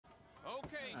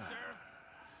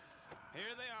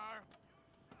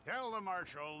Tell the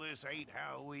Marshal this ain't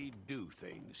how we do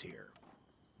things here.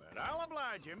 But I'll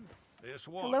oblige him this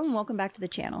once. Hello and welcome back to the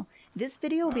channel. This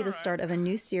video will be the start of a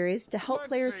new series to help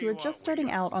players who are just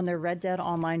starting out on their Red Dead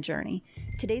Online journey.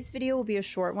 Today's video will be a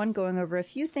short one going over a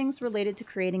few things related to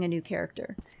creating a new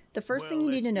character. The first thing you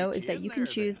need to know is that you can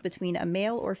choose between a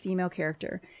male or female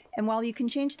character, and while you can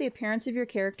change the appearance of your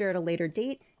character at a later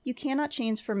date, you cannot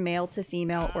change from male to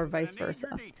female or vice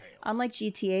versa. Unlike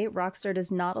GTA, Rockstar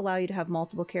does not allow you to have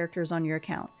multiple characters on your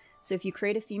account. So if you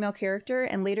create a female character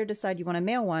and later decide you want a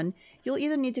male one, you'll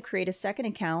either need to create a second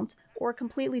account or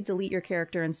completely delete your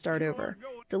character and start over.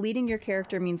 Deleting your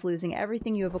character means losing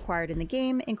everything you have acquired in the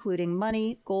game, including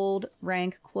money, gold,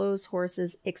 rank, clothes,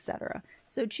 horses, etc.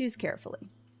 So choose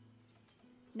carefully.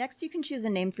 Next, you can choose a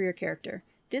name for your character.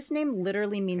 This name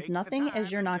literally means nothing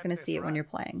as you're not going to see it when you're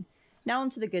playing. Now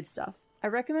onto the good stuff. I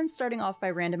recommend starting off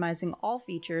by randomizing all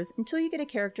features until you get a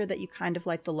character that you kind of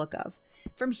like the look of.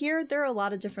 From here, there are a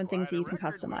lot of different things that you can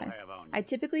customize. I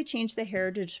typically change the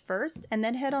heritage first and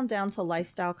then head on down to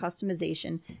lifestyle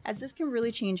customization, as this can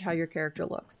really change how your character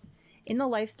looks. In the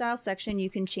lifestyle section, you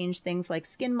can change things like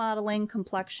skin modeling,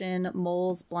 complexion,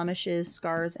 moles, blemishes,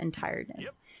 scars, and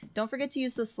tiredness. Don't forget to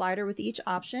use the slider with each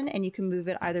option, and you can move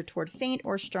it either toward faint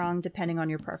or strong depending on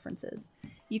your preferences.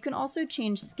 You can also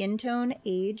change skin tone,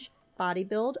 age, body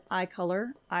build, eye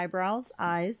color, eyebrows,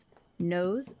 eyes,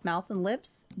 nose, mouth and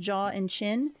lips, jaw and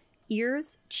chin,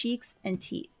 ears, cheeks, and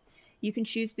teeth. You can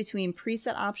choose between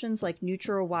preset options like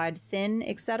neutral, wide, thin,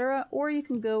 etc., or you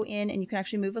can go in and you can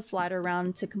actually move a slider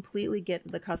around to completely get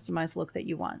the customized look that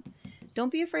you want.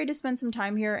 Don't be afraid to spend some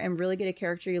time here and really get a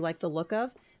character you like the look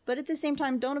of, but at the same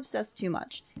time, don't obsess too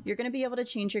much. You're going to be able to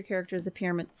change your character's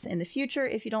appearance in the future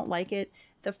if you don't like it.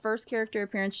 The first character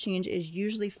appearance change is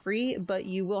usually free, but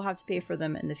you will have to pay for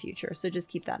them in the future, so just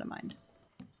keep that in mind.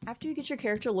 After you get your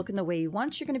character looking the way you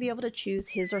want, you're going to be able to choose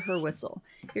his or her whistle.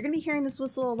 You're going to be hearing this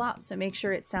whistle a lot, so make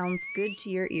sure it sounds good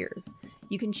to your ears.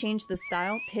 You can change the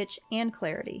style, pitch, and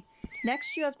clarity.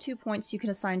 Next, you have 2 points you can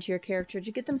assign to your character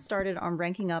to get them started on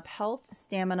ranking up health,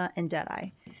 stamina, and Deadeye.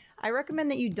 I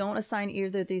recommend that you don't assign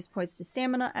either of these points to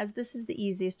stamina, as this is the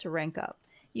easiest to rank up.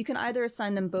 You can either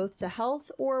assign them both to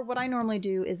health, or what I normally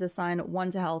do is assign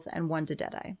one to health and one to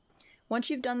Deadeye.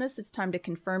 Once you've done this, it's time to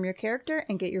confirm your character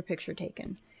and get your picture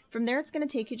taken. From there, it's going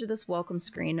to take you to this welcome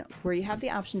screen where you have the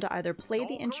option to either play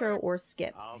the intro or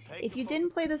skip. If you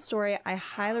didn't play the story, I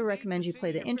highly recommend you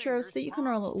play the intro so that you can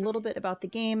learn a little bit about the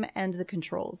game and the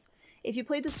controls. If you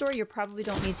played the story, you probably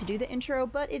don't need to do the intro,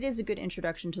 but it is a good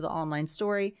introduction to the online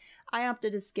story. I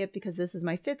opted to skip because this is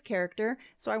my 5th character,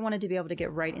 so I wanted to be able to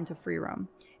get right into free roam.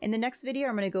 In the next video,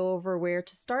 I'm going to go over where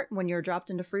to start when you're dropped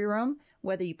into free roam,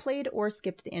 whether you played or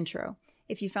skipped the intro.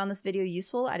 If you found this video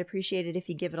useful, I'd appreciate it if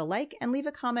you give it a like and leave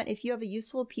a comment if you have a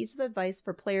useful piece of advice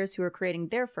for players who are creating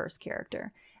their first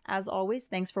character. As always,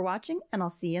 thanks for watching, and I'll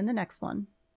see you in the next one.